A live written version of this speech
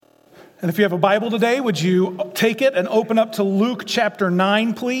And if you have a Bible today, would you take it and open up to Luke chapter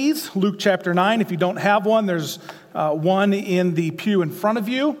 9, please? Luke chapter 9. If you don't have one, there's one in the pew in front of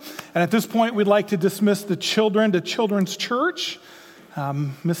you. And at this point, we'd like to dismiss the children to Children's Church.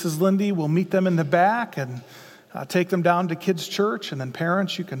 Mrs. Lindy will meet them in the back and take them down to Kids' Church. And then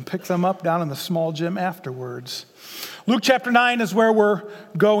parents, you can pick them up down in the small gym afterwards. Luke chapter 9 is where we're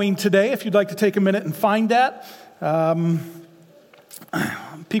going today. If you'd like to take a minute and find that.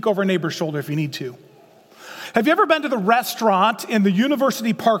 Peek over a neighbor's shoulder if you need to. Have you ever been to the restaurant in the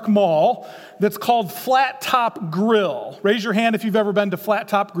University Park Mall that's called Flat Top Grill? Raise your hand if you've ever been to Flat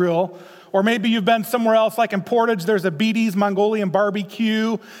Top Grill. Or maybe you've been somewhere else, like in Portage, there's a Beatty's Mongolian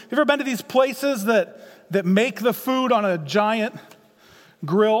barbecue. Have you ever been to these places that make the food on a giant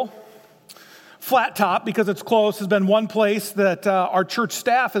grill? Flat Top, because it's close, has been one place that our church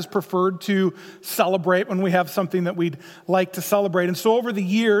staff has preferred to celebrate when we have something that we'd like to celebrate. And so over the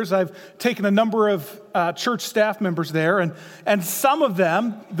years, I've taken a number of church staff members there, and some of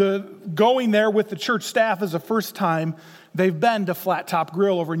them, going there with the church staff is the first time they've been to Flat Top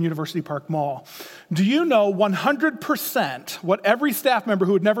Grill over in University Park Mall. Do you know 100% what every staff member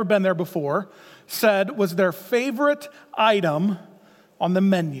who had never been there before said was their favorite item on the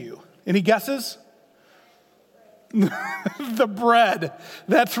menu? Any guesses? The bread.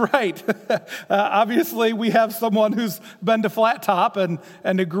 That's right. Obviously, we have someone who's been to Flat Top and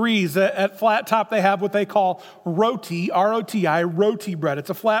agrees that at Flat Top they have what they call roti, R-O-T-I, roti bread.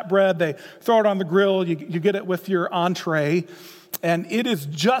 It's a flat bread. They throw it on the grill. You get it with your entree. And it is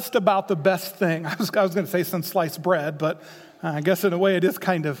just about the best thing. I was going to say since sliced bread, but I guess in a way it is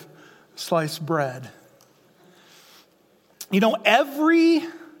kind of sliced bread. You know,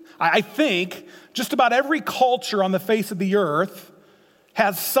 I think just about every culture on the face of the earth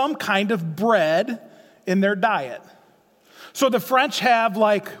has some kind of bread in their diet. So the French have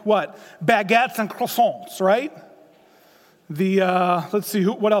baguettes and croissants, right? Let's see,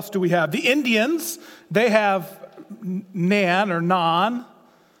 what else do we have? The Indians, they have naan or naan.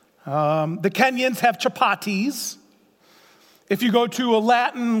 The Kenyans have chapatis. If you go to a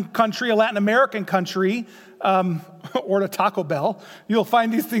Latin American country, or to Taco Bell, you'll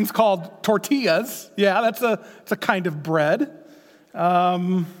find these things called tortillas. Yeah, it's a kind of bread.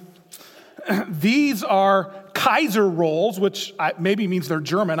 These are Kaiser rolls, which maybe means they're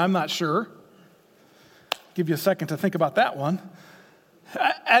German. I'm not sure. Give you a second to think about that one.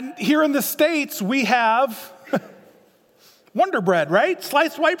 And here in the States, we have Wonder Bread, right?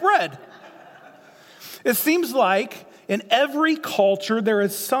 Sliced white bread. It seems like in every culture, there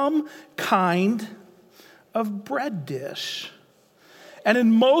is some kind of bread dish. And in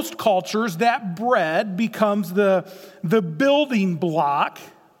most cultures, that bread becomes the building block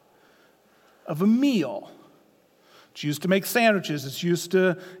of a meal. It's used to make sandwiches. It's used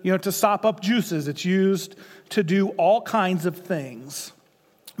to sop up juices. It's used to do all kinds of things.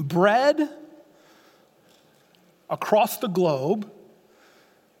 Bread across the globe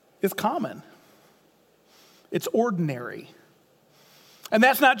is common. It's ordinary. And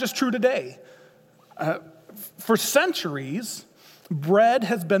that's not just true today. For centuries, bread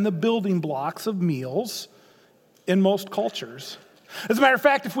has been the building blocks of meals in most cultures. As a matter of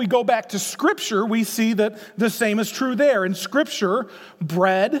fact, if we go back to Scripture, we see that the same is true there. In Scripture,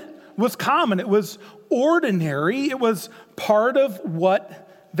 bread was common. It was ordinary. It was part of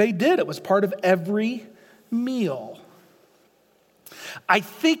what they did. It was part of every meal. I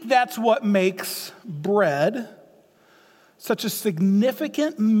think that's what makes bread such a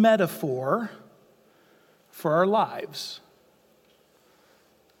significant metaphor for our lives.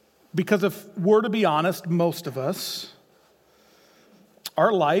 Because if we're to be honest, most of us,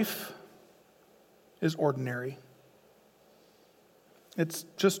 our life is ordinary. It's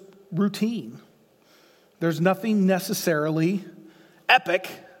just routine. There's nothing necessarily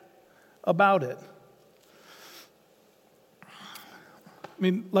epic about it. I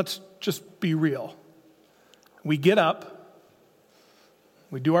mean, let's just be real. We get up,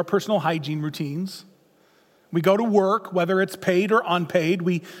 we do our personal hygiene routines, we go to work, whether it's paid or unpaid.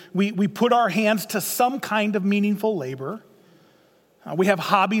 We put our hands to some kind of meaningful labor. We have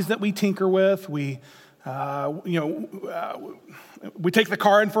hobbies that we tinker with. We take the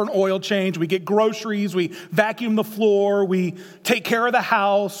car in for an oil change. We get groceries. We vacuum the floor. We take care of the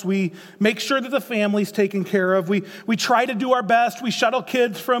house. We make sure that the family's taken care of. We try to do our best. We shuttle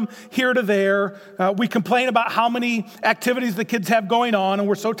kids from here to there. We complain about how many activities the kids have going on, and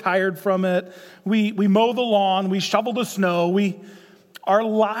we're so tired from it. We mow the lawn. We shovel the snow. Our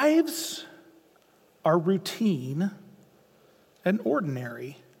lives are routine and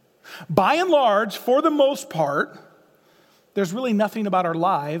ordinary. By and large, for the most part, there's really nothing about our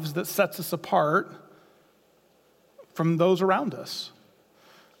lives that sets us apart from those around us.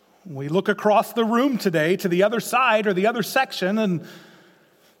 We look across the room today to the other side or the other section, and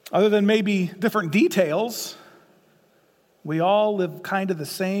other than maybe different details, we all live kind of the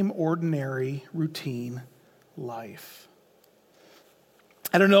same ordinary, routine life.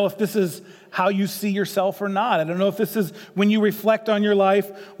 I don't know if this is how you see yourself or not. I don't know if this is, when you reflect on your life,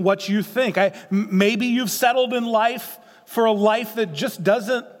 what you think. Maybe you've settled in life for a life that just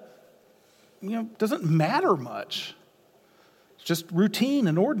doesn't matter much. It's just routine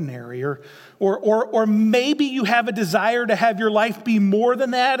and ordinary. Or maybe you have a desire to have your life be more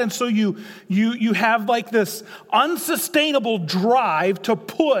than that, and so you have like this unsustainable drive to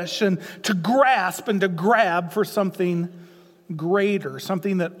push and to grasp and to grab for something greater,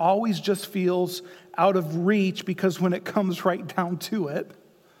 something that always just feels out of reach, because when it comes right down to it,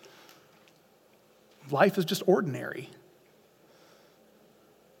 life is just ordinary.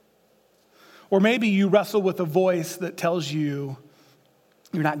 Or maybe you wrestle with a voice that tells you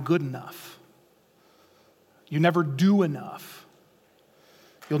you're not good enough. You never do enough.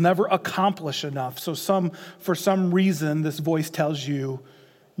 You'll never accomplish enough. So for some reason, this voice tells you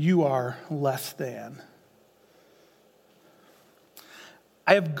you are less than.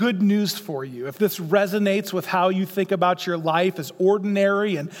 I have good news for you. If this resonates with how you think about your life as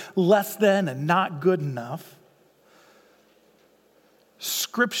ordinary and less than and not good enough,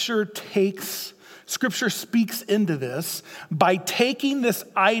 Scripture speaks into this by taking this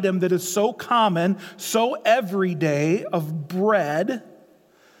item that is so common, so everyday of bread,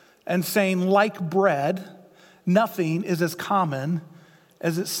 and saying, like bread, nothing is as common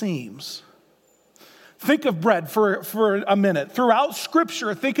as it seems. Think of bread for a minute. Throughout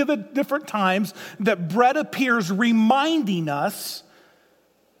Scripture, think of the different times that bread appears, reminding us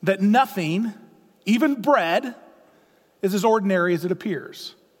that nothing, even bread, is as ordinary as it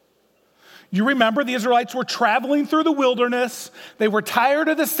appears. You remember the Israelites were traveling through the wilderness. They were tired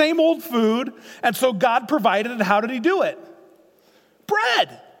of the same old food, and so God provided it. How did he do it?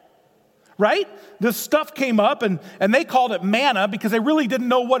 Bread, right? This stuff came up, and they called it manna because they really didn't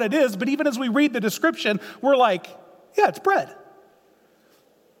know what it is, but even as we read the description, we're like, yeah, it's bread.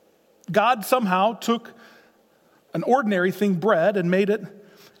 God somehow took an ordinary thing, bread, and made it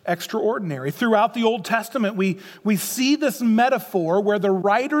extraordinary. Throughout the Old Testament, we see this metaphor where the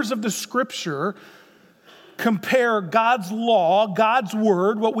writers of the Scripture compare God's law, God's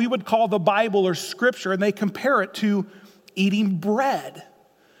word, what we would call the Bible or Scripture, and they compare it to eating bread.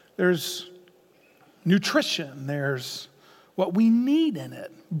 There's nutrition. There's what we need in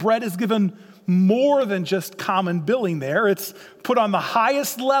it. Bread is given more than just common billing there. It's put on the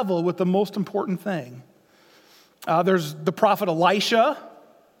highest level with the most important thing. There's the prophet Elisha.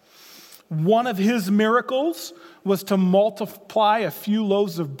 One of his miracles was to multiply a few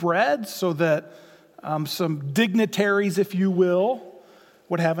loaves of bread so that some dignitaries, if you will,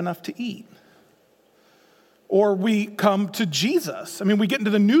 would have enough to eat. Or we come to Jesus. We get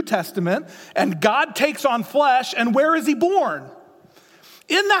into the New Testament, and God takes on flesh, and where is he born?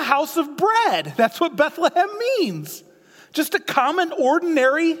 In the house of bread. That's what Bethlehem means. Just a common,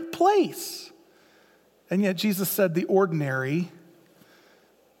 ordinary place. And yet Jesus said the ordinary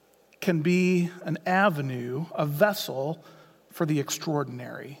can be an avenue, a vessel for the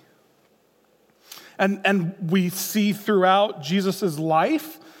extraordinary. And we see throughout Jesus'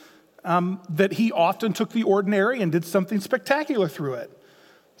 life that he often took the ordinary and did something spectacular through it.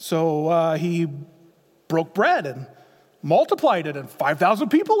 So he broke bread and multiplied it, and 5,000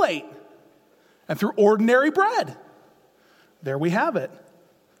 people ate. And through ordinary bread, there we have it.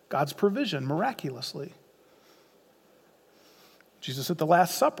 God's provision, miraculously. Jesus at the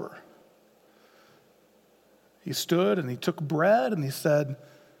Last Supper, he stood and he took bread and he said,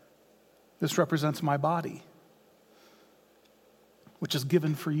 "This represents my body, which is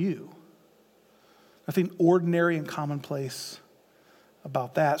given for you." Nothing ordinary and commonplace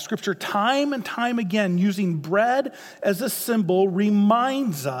about that. Scripture, time and time again, using bread as a symbol,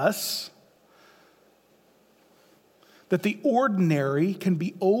 reminds us that the ordinary can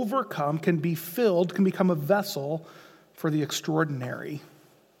be overcome, can be filled, can become a vessel for the extraordinary.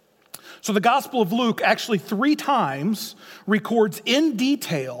 So the Gospel of Luke actually 3 times records in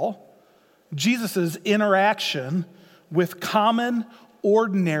detail Jesus' interaction with common,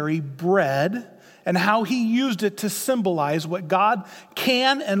 ordinary bread and how he used it to symbolize what God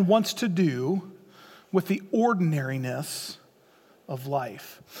can and wants to do with the ordinariness of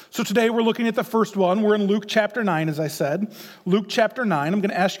life. So today we're looking at the first one. We're in Luke chapter 9, as I said. Luke chapter 9. I'm going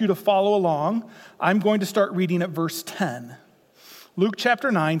to ask you to follow along. I'm going to start reading at verse 10. Luke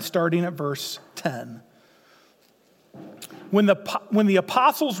chapter 9, starting at verse 10. when the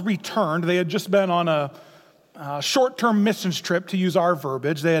apostles returned, they had just been on a short-term missions trip, to use our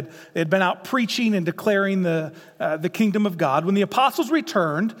verbiage. They had been out preaching and declaring the kingdom of God. When the apostles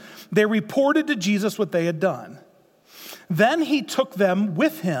returned, they reported to Jesus what they had done. Then he took them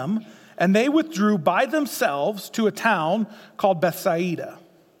with him, and they withdrew by themselves to a town called Bethsaida.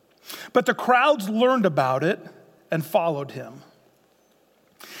 But the crowds learned about it and followed him.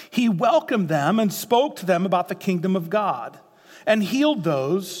 He welcomed them and spoke to them about the kingdom of God and healed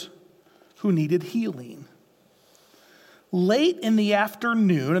those who needed healing. Late in the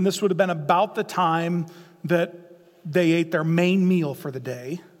afternoon, and this would have been about the time that they ate their main meal for the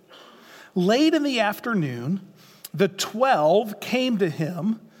day, late in the afternoon, the 12 came to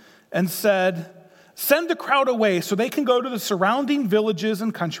him and said, "Send the crowd away so they can go to the surrounding villages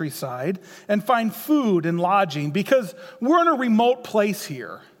and countryside and find food and lodging, because we're in a remote place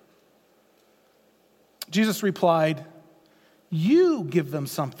here." Jesus replied, "You give them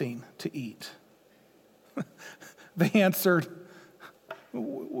something to eat." They answered,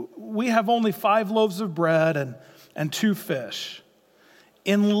 "We have only 5 loaves of bread and 2 fish.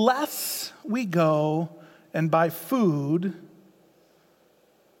 Unless we go and buy food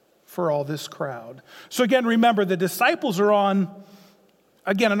for all this crowd." So again, remember, the disciples are on,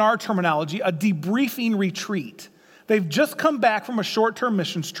 again, in our terminology, a debriefing retreat. They've just come back from a short-term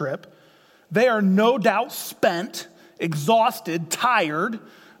missions trip. They are no doubt spent, exhausted, tired,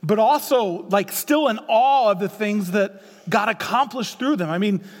 but also still in awe of the things that God accomplished through them. I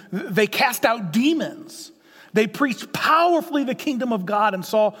mean, they cast out demons. They preached powerfully the kingdom of God and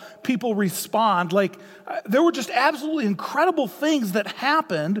saw people respond. There were just absolutely incredible things that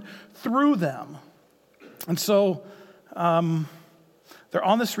happened through them. And so they're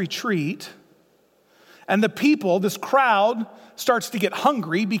on this retreat, and the people, this crowd, starts to get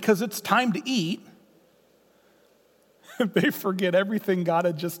hungry because it's time to eat. They forget everything God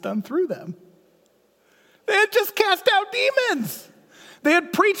had just done through them. They had just cast out demons. They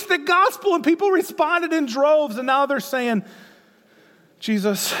had preached the gospel and people responded in droves, and now they're saying,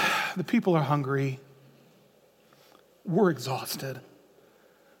 "Jesus, the people are hungry. We're exhausted.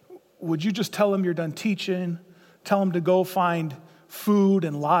 Would you just tell them you're done teaching? Tell them to go find food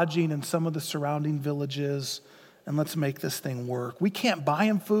and lodging in some of the surrounding villages, and let's make this thing work. We can't buy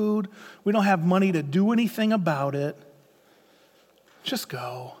them food. We don't have money to do anything about it. Just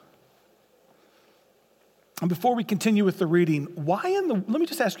go." And before we continue with the reading, let me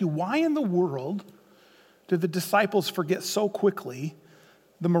just ask you, why in the world did the disciples forget so quickly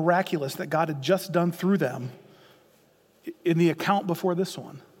the miraculous that God had just done through them in the account before this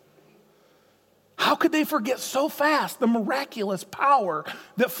one? How could they forget so fast the miraculous power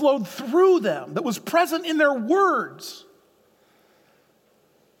that flowed through them, that was present in their words?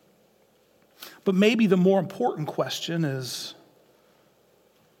 But maybe the more important question is,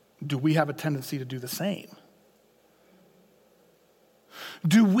 do we have a tendency to do the same?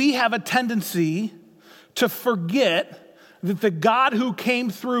 Do we have a tendency to forget that the God who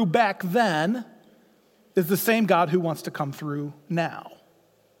came through back then is the same God who wants to come through now?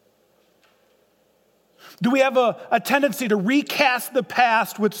 Do we have a tendency to recast the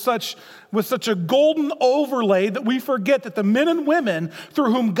past with such a golden overlay that we forget that the men and women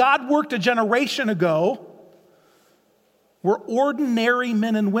through whom God worked a generation ago were ordinary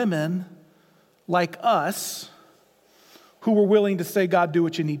men and women like us who were willing to say, "God, do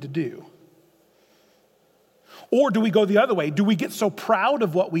what you need to do"? Or do we go the other way? Do we get so proud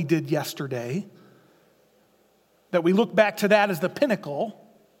of what we did yesterday that we look back to that as the pinnacle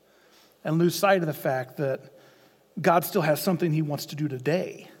and lose sight of the fact that God still has something he wants to do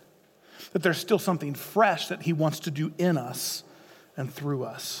today, that there's still something fresh that he wants to do in us and through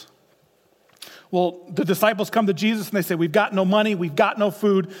us? Well, the disciples come to Jesus and they say, "We've got no money, we've got no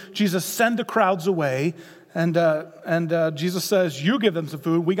food." Jesus, send the crowds away. And Jesus says, "You give them some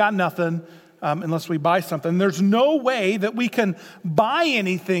food. We got nothing unless we buy something." There's no way that we can buy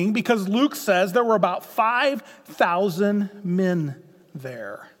anything because Luke says there were about 5,000 men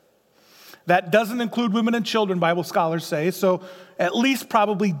there. That doesn't include women and children, Bible scholars say. So at least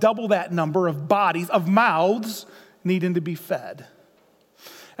probably double that number of bodies, of mouths needing to be fed.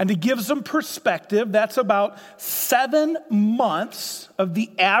 And to give some perspective, that's about 7 months of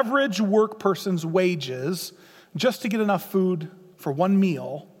the average work person's wages just to get enough food for one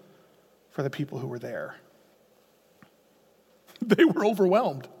meal for the people who were there. They were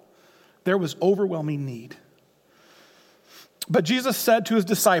overwhelmed. There was overwhelming need. But Jesus said to his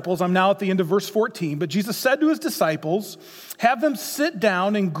disciples, I'm now at the end of verse 14, but Jesus said to his disciples, "Have them sit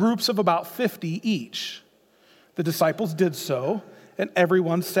down in groups of about 50 each." The disciples did so, and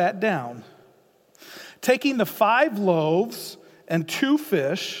everyone sat down. taking the 5 loaves and 2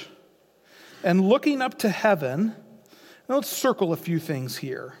 fish and looking up to heaven. Now let's circle a few things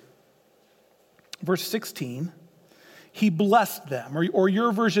here. Verse 16, he blessed them, or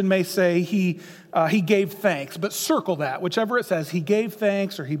your version may say he gave thanks, but circle that. Whichever it says, he gave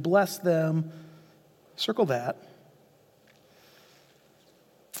thanks or he blessed them, circle that.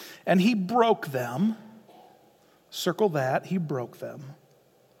 And he broke them, circle that, he broke them.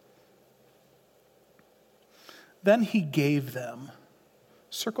 Then he gave them,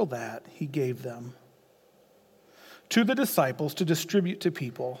 circle that, he gave them to the disciples to distribute to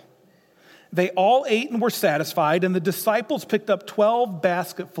people. They all ate and were satisfied, and the disciples picked up 12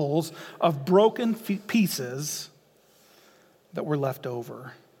 basketfuls of broken pieces that were left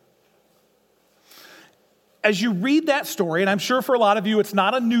over. As you read that story, and I'm sure for a lot of you it's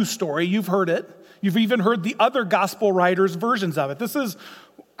not a new story, you've heard it. You've even heard the other gospel writers' versions of it. This is,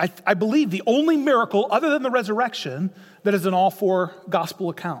 I believe, the only miracle other than the resurrection that is in all 4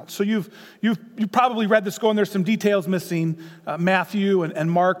 gospel accounts. So you've probably read this going, there's some details missing. Matthew and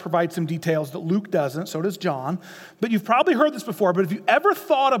Mark provide some details that Luke doesn't, so does John. But you've probably heard this before, but have you ever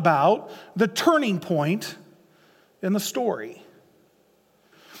thought about the turning point in the story?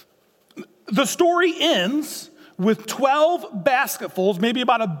 The story ends with 12 basketfuls, maybe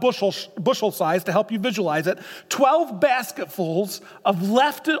about a bushel size to help you visualize it, 12 basketfuls of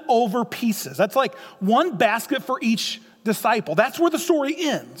leftover pieces. That's like 1 basket for each disciple. That's where the story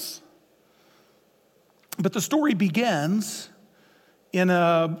ends. But the story begins in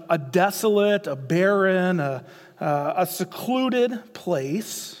a desolate, a barren, a secluded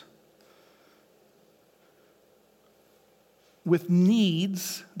place with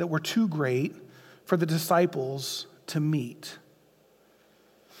needs that were too great for the disciples to meet.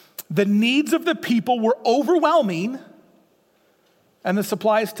 The needs of the people were overwhelming, and the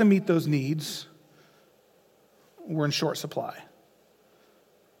supplies to meet those needs were in short supply.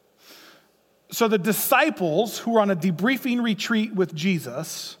 So the disciples who are on a debriefing retreat with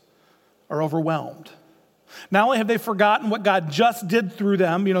Jesus are overwhelmed. Not only have they forgotten what God just did through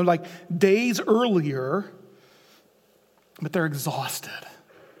them, like days earlier, but they're exhausted.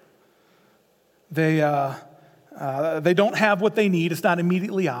 They don't have what they need. It's not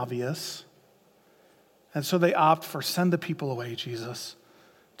immediately obvious. And so they opt for, send the people away, Jesus.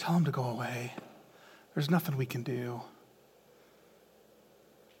 Tell them to go away. There's nothing we can do.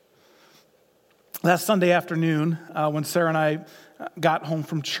 Last Sunday afternoon, when Sarah and I got home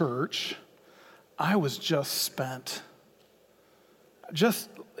from church, I was just spent. Just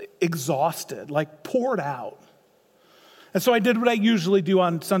exhausted, like poured out. And so I did what I usually do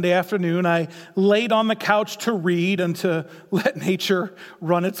on Sunday afternoon. I laid on the couch to read and to let nature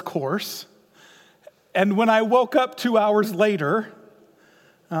run its course. And when I woke up 2 hours later,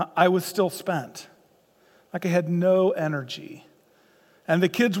 I was still spent. Like I had no energy. And the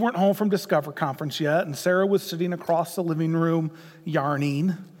kids weren't home from Discover Conference yet, and Sarah was sitting across the living room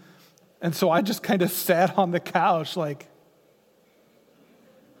yarning. And so I just kind of sat on the couch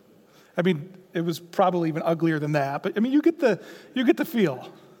it was probably even uglier than that, but you get the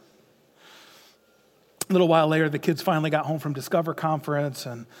feel. A little while later, the kids finally got home from Discover Conference,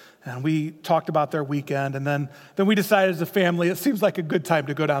 and we talked about their weekend, and then we decided as a family, it seems like a good time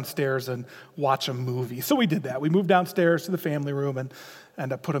to go downstairs and watch a movie. So we did that. We moved downstairs to the family room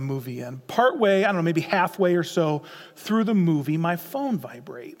and put a movie in. Partway, maybe halfway or so through the movie, my phone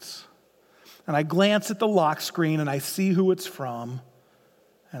vibrates. And I glance at the lock screen, and I see who it's from,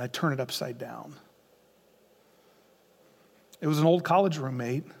 and I turn it upside down. It was an old college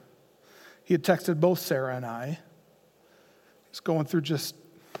roommate. He had texted both Sarah and I. He's going through just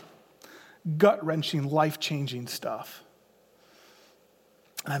gut-wrenching, life-changing stuff.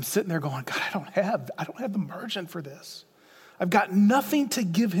 And I'm sitting there going, God, I don't have the margin for this. I've got nothing to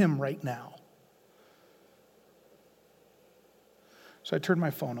give him right now. So I turned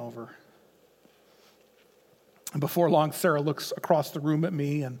my phone over. And before long, Sarah looks across the room at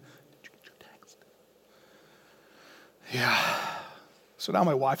me and, did you get your text? Yeah. So now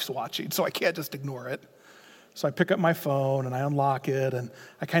my wife's watching, so I can't just ignore it. So I pick up my phone and I unlock it and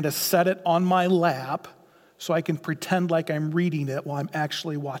I kind of set it on my lap so I can pretend like I'm reading it while I'm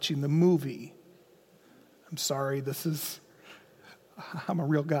actually watching the movie. I'm sorry, I'm a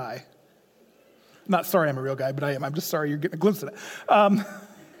real guy. Not sorry I'm a real guy, but I am. I'm just sorry you're getting a glimpse of it.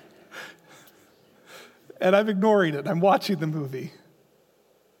 And I'm ignoring it. I'm watching the movie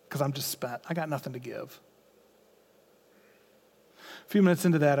because I'm just spent. I got nothing to give. A few minutes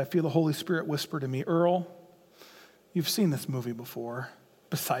into that, I feel the Holy Spirit whisper to me, Earl, you've seen this movie before.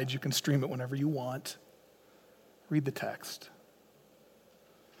 Besides, you can stream it whenever you want. Read the text.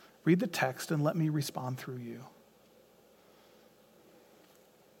 Read the text and let me respond through you.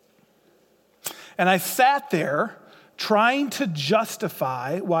 And I sat there trying to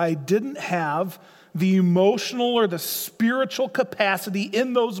justify why I didn't have the emotional or the spiritual capacity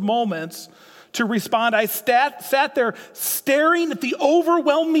in those moments to respond. I sat there staring at the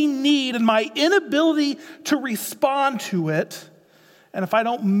overwhelming need and my inability to respond to it. And if I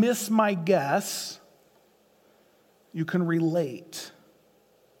don't miss my guess, you can relate.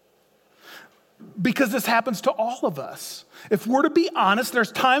 Because this happens to all of us. If we're to be honest,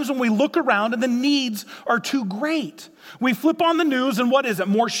 there's times when we look around and the needs are too great. We flip on the news and what is it?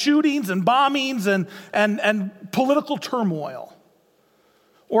 More shootings and bombings and political turmoil.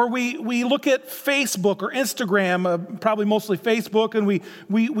 Or we look at Facebook or Instagram, probably mostly Facebook, and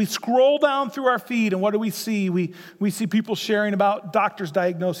we scroll down through our feed, and what do we see? We see people sharing about doctors'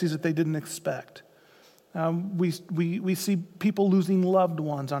 diagnoses that they didn't expect. We see people losing loved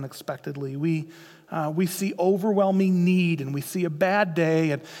ones unexpectedly. We see overwhelming need, and we see a bad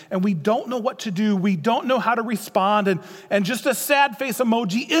day, and we don't know what to do. We don't know how to respond, and just a sad face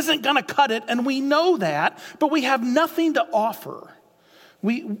emoji isn't going to cut it, and we know that, but we have nothing to offer.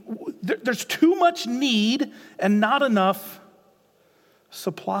 There's too much need and not enough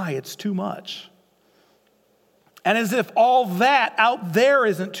supply. It's too much. And as if all that out there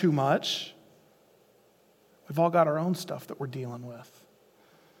isn't too much, we've all got our own stuff that we're dealing with.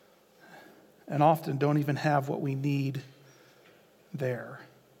 And often don't even have what we need there.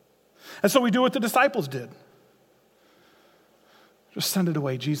 And so we do what the disciples did. Just send it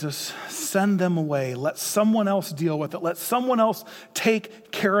away, Jesus. Send them away. Let someone else deal with it. Let someone else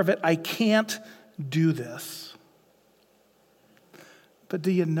take care of it. I can't do this. But do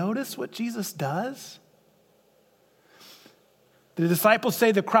you notice what Jesus does? The disciples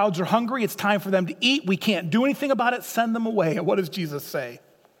say the crowds are hungry. It's time for them to eat. We can't do anything about it. Send them away. And what does Jesus say?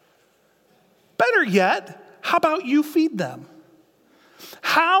 Better yet, how about you feed them?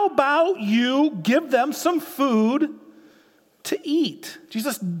 How about you give them some food to eat?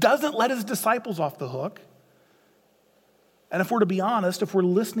 Jesus doesn't let his disciples off the hook. And if we're to be honest, if we're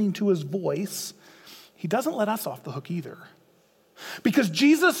listening to his voice, he doesn't let us off the hook either. Because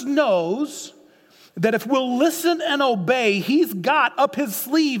Jesus knows that if we'll listen and obey, he's got up his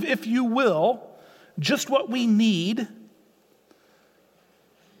sleeve, if you will, just what we need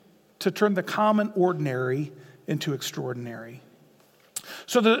to turn the common ordinary into extraordinary.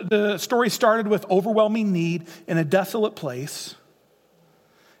 So the story started with overwhelming need in a desolate place,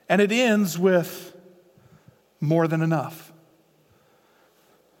 and it ends with more than enough.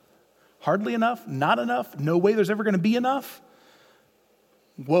 Hardly enough, not enough, no way there's ever going to be enough.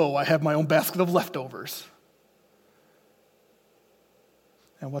 Whoa, I have my own basket of leftovers.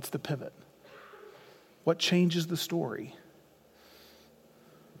 And what's the pivot? What changes the story?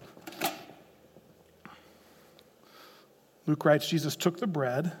 Luke writes, Jesus took the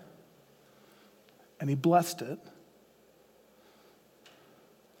bread and he blessed it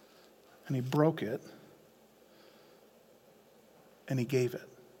and he broke it and he gave it.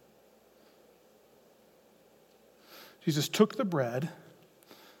 Jesus took the bread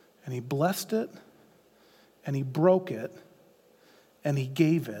and he blessed it and he broke it and he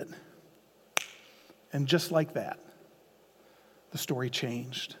gave it. And just like that, the story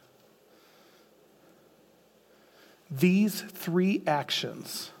changed. These three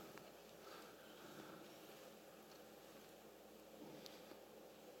actions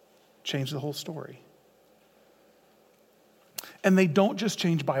change the whole story. And they don't just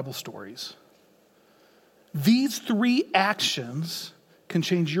change Bible stories. These three actions can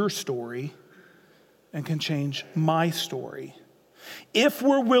change your story and can change my story. If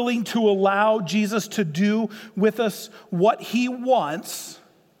we're willing to allow Jesus to do with us what he wants,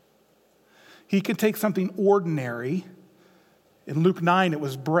 he can take something ordinary. In Luke 9, it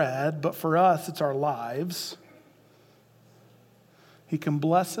was bread, but for us, it's our lives. He can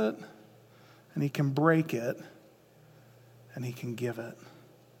bless it, and he can break it, and he can give it.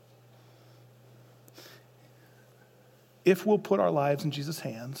 If we'll put our lives in Jesus'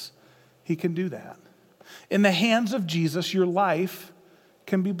 hands, he can do that. In the hands of Jesus, your life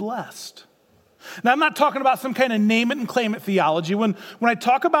can be blessed. Now, I'm not talking about some kind of name it and claim it theology. When I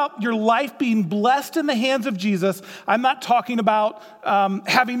talk about your life being blessed in the hands of Jesus, I'm not talking about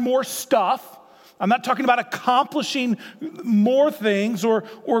having more stuff. I'm not talking about accomplishing more things or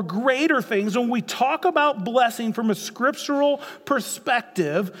greater things. When we talk about blessing from a scriptural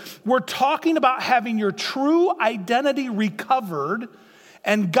perspective, we're talking about having your true identity recovered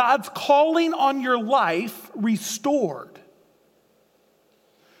and God's calling on your life restored.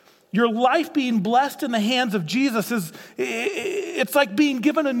 Your life being blessed in the hands of Jesus it's like being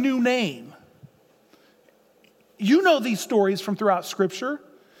given a new name. You know these stories from throughout Scripture.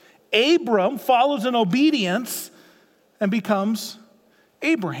 Abram follows in obedience and becomes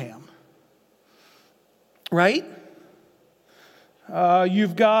Abraham. Right?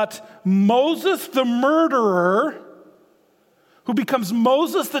 You've got Moses the murderer who becomes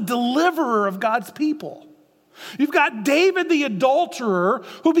Moses the deliverer of God's people. You've got David the adulterer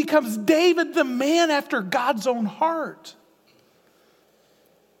who becomes David the man after God's own heart.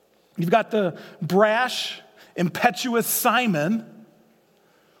 You've got the brash, impetuous Simon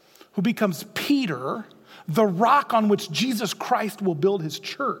who becomes Peter, the rock on which Jesus Christ will build his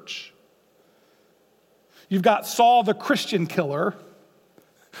church. You've got Saul the Christian killer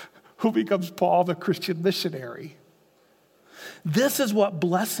who becomes Paul the Christian missionary. This is what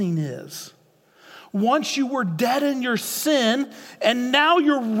blessing is. Once you were dead in your sin, and now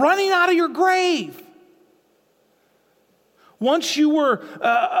you're running out of your grave. Once you were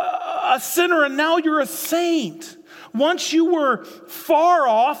a sinner, and now you're a saint. Once you were far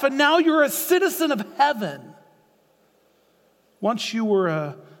off, and now you're a citizen of heaven. Once you were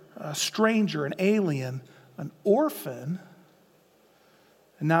a stranger, an alien, an orphan,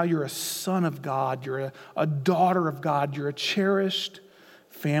 and now you're a son of God, you're a daughter of God, you're a cherished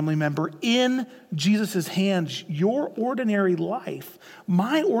family member. In Jesus' hands, your ordinary life,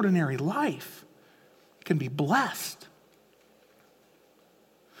 my ordinary life, can be blessed.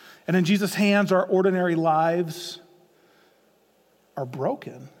 And in Jesus' hands, our ordinary lives are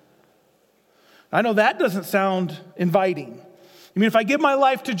broken. I know that doesn't sound inviting. I mean, if I give my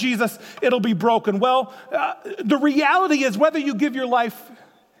life to Jesus, it'll be broken. Well, the reality is whether you give your life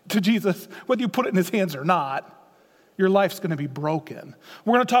to Jesus, whether you put it in his hands or not, your life's going to be broken.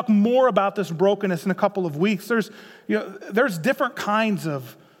 We're going to talk more about this brokenness in a couple of weeks. There's different kinds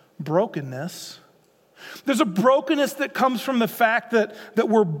of brokenness. There's a brokenness that comes from the fact that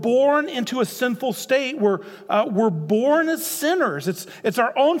we're born into a sinful state. We're born as sinners. It's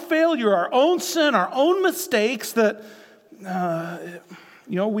our own failure, our own sin, our own mistakes that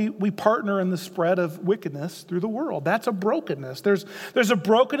we partner in the spread of wickedness through the world. That's a brokenness. There's a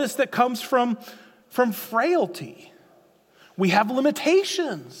brokenness that comes from frailty. We have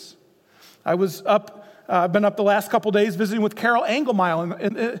limitations. I've been up the last couple of days visiting with Carol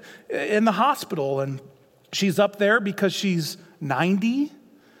Engelmeyer in the hospital, and she's up there because she's 90,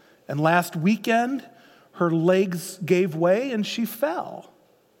 and last weekend her legs gave way and she fell.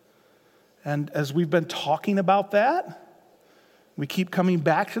 And as we've been talking about that, we keep coming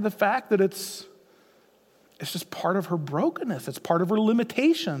back to the fact that it's just part of her brokenness. It's part of her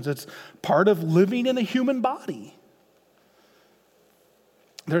limitations. It's part of living in a human body.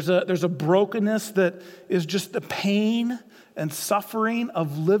 There's a brokenness that is just the pain and suffering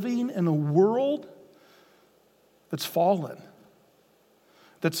of living in a world that's fallen,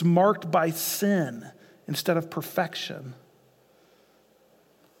 that's marked by sin instead of perfection.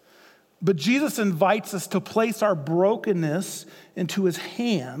 But Jesus invites us to place our brokenness into his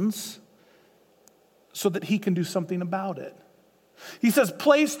hands so that he can do something about it. He says,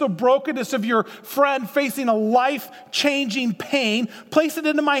 place the brokenness of your friend facing a life-changing pain, place it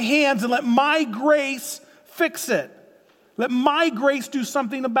into my hands and let my grace fix it. Let my grace do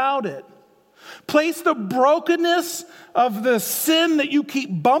something about it. Place the brokenness of the sin that you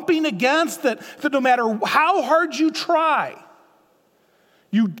keep bumping against, that no matter how hard you try,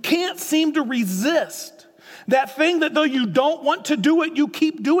 you can't seem to resist. That thing that though you don't want to do it, you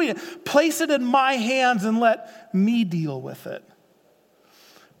keep doing it. Place it in my hands and let me deal with it.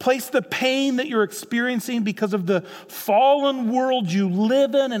 Place the pain that you're experiencing because of the fallen world you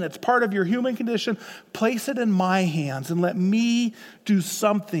live in, and it's part of your human condition. Place it in my hands and let me do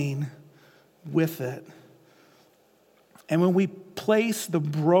something with it. And when we place the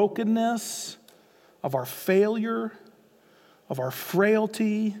brokenness of our failure, of our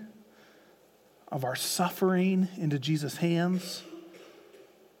frailty, of our suffering into Jesus' hands,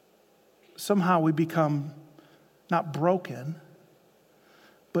 somehow we become not broken,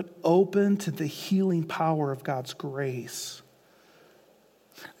 but open to the healing power of God's grace.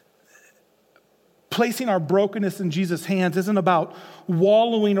 Placing our brokenness in Jesus' hands isn't about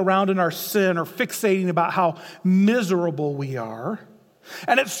wallowing around in our sin or fixating about how miserable we are.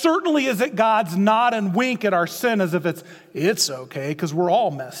 And it certainly isn't God's nod and wink at our sin as if it's okay because we're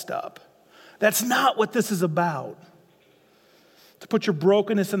all messed up. That's not what this is about. To put your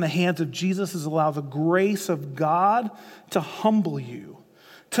brokenness in the hands of Jesus is allow the grace of God to humble you,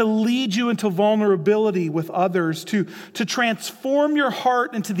 to lead you into vulnerability with others, to transform your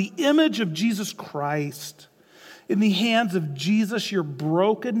heart into the image of Jesus Christ. in the hands of Jesus, your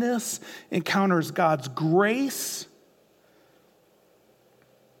brokenness encounters God's grace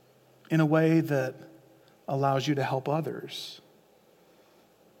in a way that allows you to help others.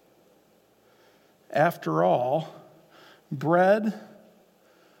 After all, bread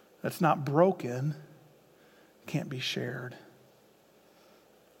that's not broken can't be shared.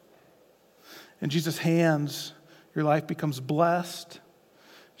 In Jesus' hands, your life becomes blessed.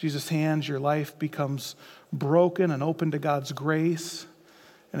 Jesus' hands, your life becomes broken and open to God's grace.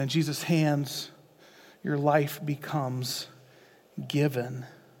 And in Jesus' hands, your life becomes given.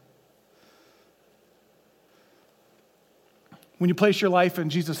 When you place your life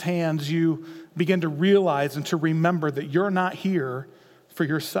in Jesus' hands, you begin to realize and to remember that you're not here for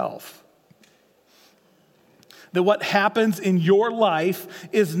yourself. That what happens in your life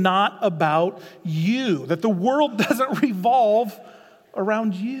is not about you. That the world doesn't revolve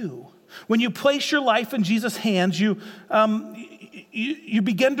around you. When you place your life in Jesus' hands, you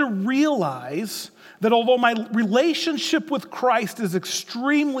begin to realize that although my relationship with Christ is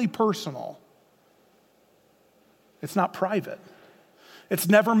extremely personal, it's not private. It's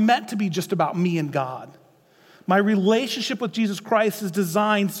never meant to be just about me and God. My relationship with Jesus Christ is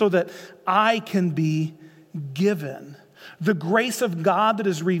designed so that I can be given. The grace of God that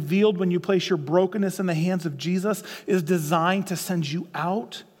is revealed when you place your brokenness in the hands of Jesus is designed to send you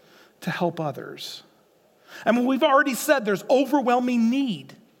out to help others. I mean, we've already said there's overwhelming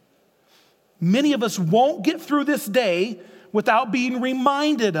need. Many of us won't get through this day without being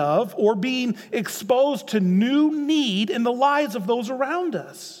reminded of or being exposed to new need in the lives of those around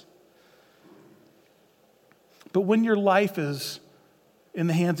us. But when your life is in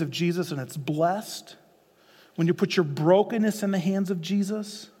the hands of Jesus and it's blessed, when you put your brokenness in the hands of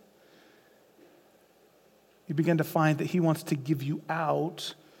Jesus, you begin to find that he wants to give you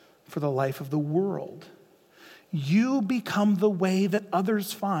out for the life of the world. You become the way that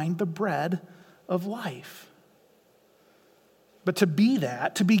others find the bread of life. But to be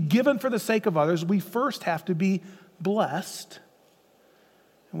that, to be given for the sake of others, we first have to be blessed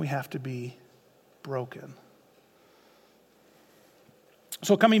and we have to be broken.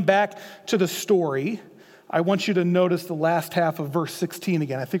 So coming back to the story, I want you to notice the last half of verse 16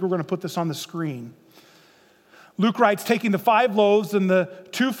 again. I think we're going to put this on the screen. Luke writes, taking the 5 loaves and the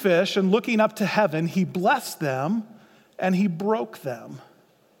 2 fish and looking up to heaven, he blessed them and he broke them.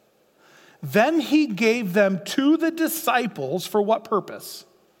 Then he gave them to the disciples for what purpose?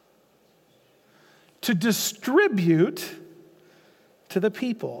 To distribute to the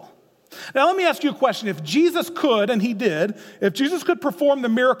people. Now let me ask you a question. If Jesus could, and he did, if Jesus could perform the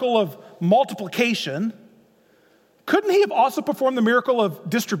miracle of multiplication, couldn't he have also performed the miracle of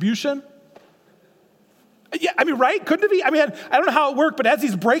distribution? Yeah, I mean, right? Couldn't it be? I mean, I don't know how it worked, but as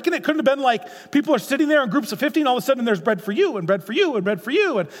he's breaking it, couldn't it have been like people are sitting there in groups of 50 and all of a sudden there's bread for you and bread for you and bread for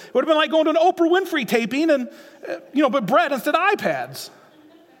you. And it would have been like going to an Oprah Winfrey taping and, but bread instead of iPads.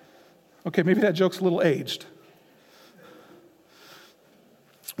 Okay, maybe that joke's a little aged.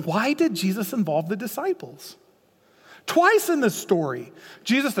 Why did Jesus involve the disciples? Twice in this story,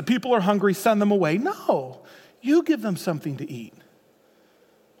 Jesus, the people are hungry, send them away. No, you give them something to eat.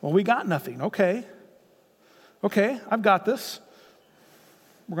 Well, we got nothing. Okay, I've got this.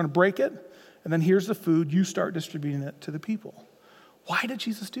 We're going to break it, and then here's the food. You start distributing it to the people. Why did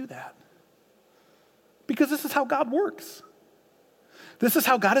Jesus do that? Because this is how God works. This is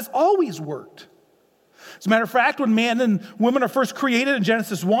how God has always worked. As a matter of fact, when man and woman are first created in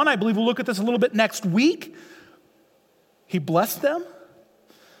Genesis 1, I believe we'll look at this a little bit next week, he blessed them,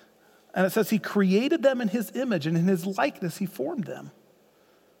 and it says he created them in his image, and in his likeness he formed them.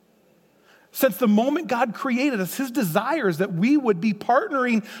 Since the moment God created us, his desire is that we would be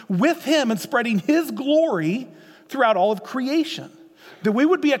partnering with him and spreading his glory throughout all of creation. That we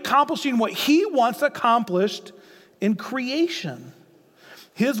would be accomplishing what he wants accomplished in creation.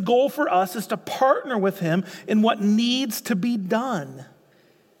 His goal for us is to partner with him in what needs to be done.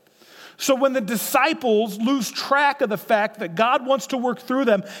 So when the disciples lose track of the fact that God wants to work through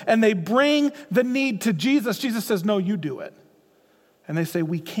them and they bring the need to Jesus, Jesus says, no, you do it. And they say,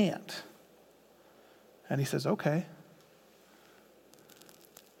 we can't. And he says, okay.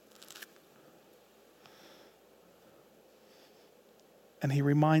 And he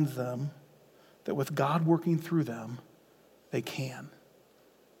reminds them that with God working through them, they can.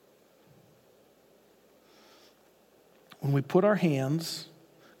 When we put our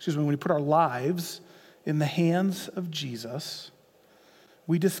lives in the hands of Jesus,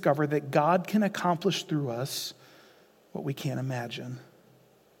 we discover that God can accomplish through us what we can't imagine.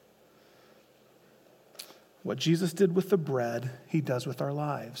 What Jesus did with the bread, he does with our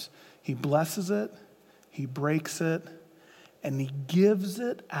lives. He blesses it He breaks it, and he gives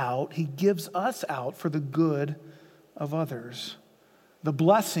it out. He gives us out for the good of others. The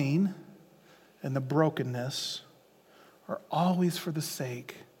blessing and the brokenness are always for the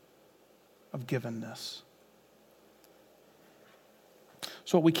sake of givenness.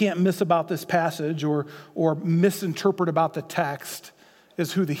 So what we can't miss about this passage or misinterpret about the text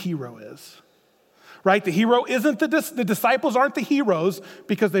is who the hero is. Right? The hero isn't the disciples aren't the heroes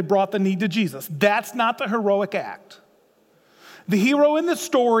because they brought the need to Jesus. That's not the heroic act. The hero in the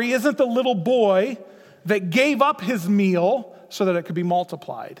story isn't the little boy that gave up his meal so that it could be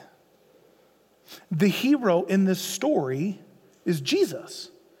multiplied. The hero in this story is Jesus.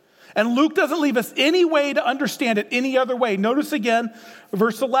 And Luke doesn't leave us any way to understand it any other way. Notice again,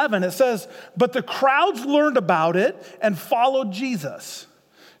 verse 11, it says, "But the crowds learned about it and followed Jesus.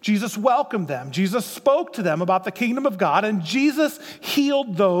 Jesus welcomed them. Jesus spoke to them about the kingdom of God, and Jesus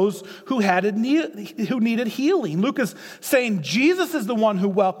healed those who needed healing." Luke is saying Jesus is the one who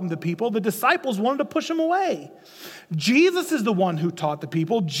welcomed the people. The disciples wanted to push him away. Jesus is the one who taught the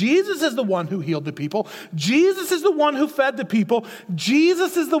people. Jesus is the one who healed the people. Jesus is the one who fed the people.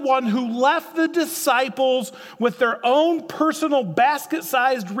 Jesus is the one who left the disciples with their own personal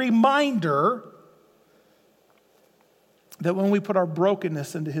basket-sized reminder that when we put our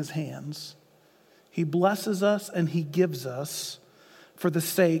brokenness into his hands, he blesses us and he gives us for the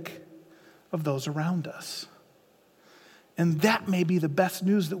sake of those around us. And that may be the best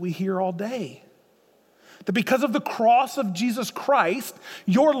news that we hear all day. That because of the cross of Jesus Christ,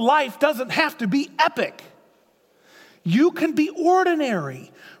 your life doesn't have to be epic. You can be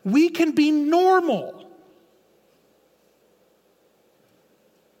ordinary. We can be normal.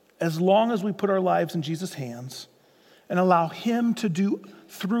 As long as we put our lives in Jesus' hands and allow him to do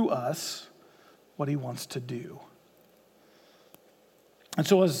through us what he wants to do. And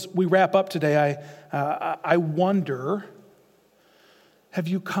so as we wrap up today, I wonder, have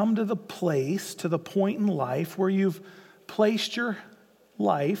you come to the point in life where you've placed your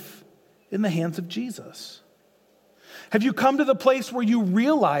life in the hands of Jesus? Have you come to the place where you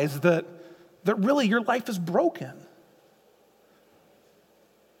realize that really your life is broken?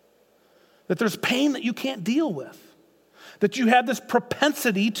 That there's pain that you can't deal with? That you have this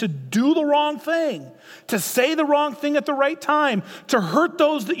propensity to do the wrong thing, to say the wrong thing at the right time, to hurt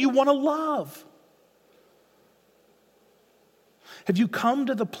those that you want to love? Have you come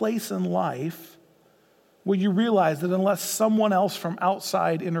to the place in life where you realize that unless someone else from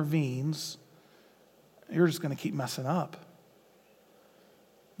outside intervenes, you're just going to keep messing up?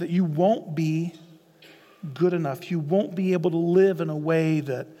 That you won't be good enough. You won't be able to live in a way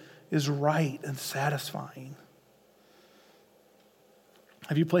that is right and satisfying.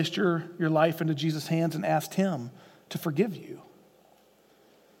 Have you placed your life into Jesus' hands and asked him to forgive you?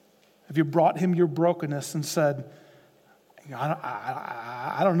 Have you brought him your brokenness and said,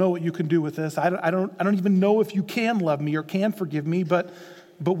 I don't know what you can do with this. I don't even know if you can love me or can forgive me, but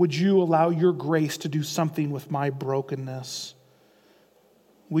would you allow your grace to do something with my brokenness?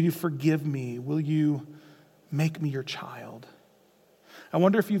 Will you forgive me? Will you make me your child? I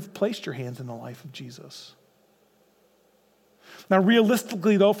wonder if you've placed your hands in the life of Jesus. Now,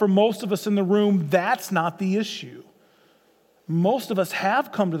 realistically, though, for most of us in the room, that's not the issue. Most of us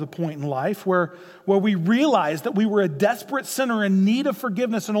have come to the point in life where we realized that we were a desperate sinner in need of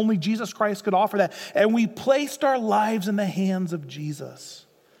forgiveness and only Jesus Christ could offer that. And we placed our lives in the hands of Jesus.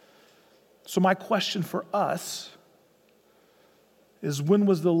 So my question for us is, when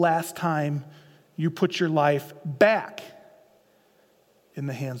was the last time you put your life back in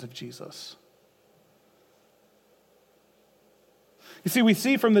the hands of Jesus? You see, we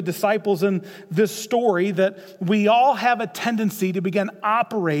see from the disciples in this story that we all have a tendency to begin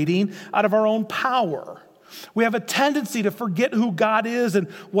operating out of our own power. We have a tendency to forget who God is and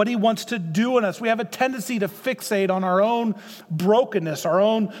what he wants to do in us. We have a tendency to fixate on our own brokenness, our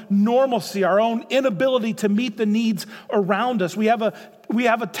own normalcy, our own inability to meet the needs around us. We have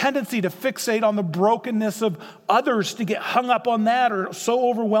a tendency to fixate on the brokenness of others, to get hung up on that or so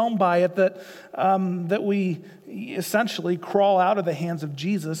overwhelmed by it that we essentially crawl out of the hands of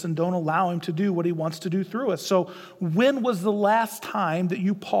Jesus and don't allow him to do what he wants to do through us. So when was the last time that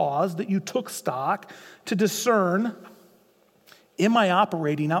you paused, that you took stock to discern, am I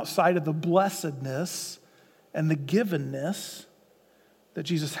operating outside of the blessedness and the givenness that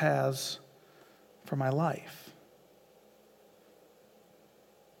Jesus has for my life?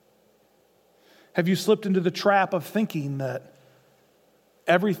 Have you slipped into the trap of thinking that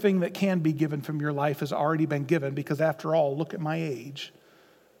everything that can be given from your life has already been given? Because after all, look at my age.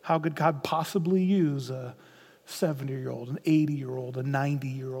 How could God possibly use a 70-year-old, an 80-year-old, a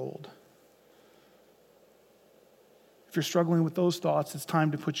 90-year-old? If you're struggling with those thoughts, it's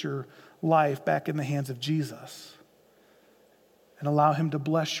time to put your life back in the hands of Jesus and allow him to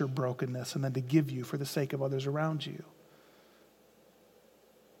bless your brokenness and then to give you for the sake of others around you.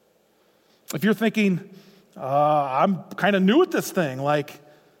 If you're thinking, I'm kind of new at this thing, like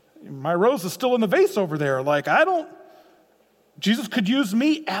my rose is still in the vase over there, like Jesus could use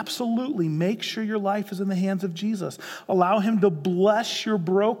me. Absolutely. Make sure your life is in the hands of Jesus. Allow him to bless your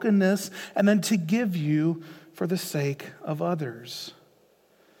brokenness and then to give you for the sake of others.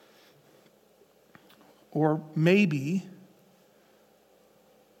 Or maybe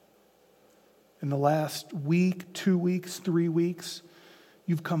in the last week, 2 weeks, 3 weeks,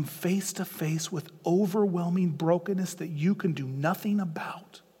 you've come face to face with overwhelming brokenness that you can do nothing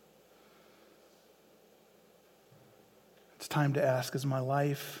about. It's time to ask, is my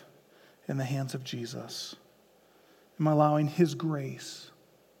life in the hands of Jesus? Am I allowing his grace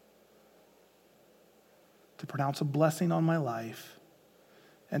to pronounce a blessing on my life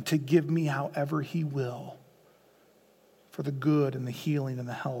and to give me however he will for the good and the healing and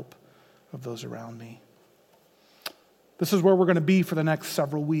the help of those around me? This is where we're going to be for the next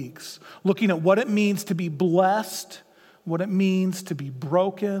several weeks, looking at what it means to be blessed, what it means to be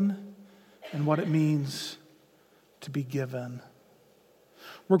broken, and what it means to be given.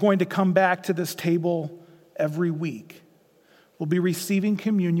 We're going to come back to this table every week. We'll be receiving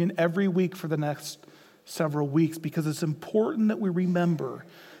communion every week for the next several weeks because it's important that we remember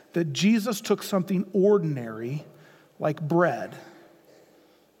that Jesus took something ordinary like bread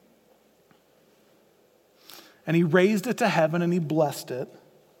and he raised it to heaven and he blessed it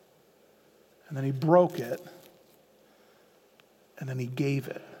and then he broke it and then he gave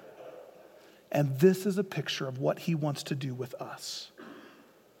it. And this is a picture of what he wants to do with us.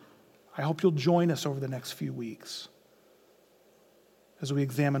 I hope you'll join us over the next few weeks as we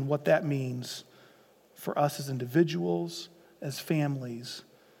examine what that means for us as individuals, as families,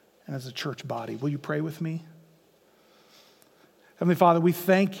 and as a church body. Will you pray with me? Heavenly Father, we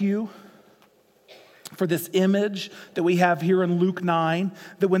thank you for this image that we have here in Luke 9,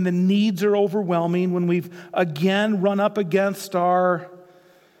 that when the needs are overwhelming, when we've again run up against our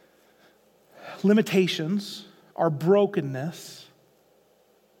limitations, our brokenness,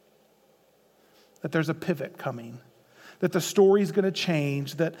 that there's a pivot coming, that the story's going to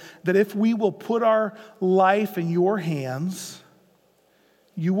change, that if we will put our life in your hands,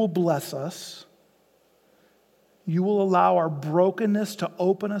 you will bless us. You will allow our brokenness to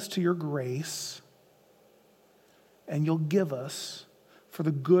open us to your grace, and you'll give us for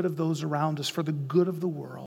the good of those around us, for the good of the world.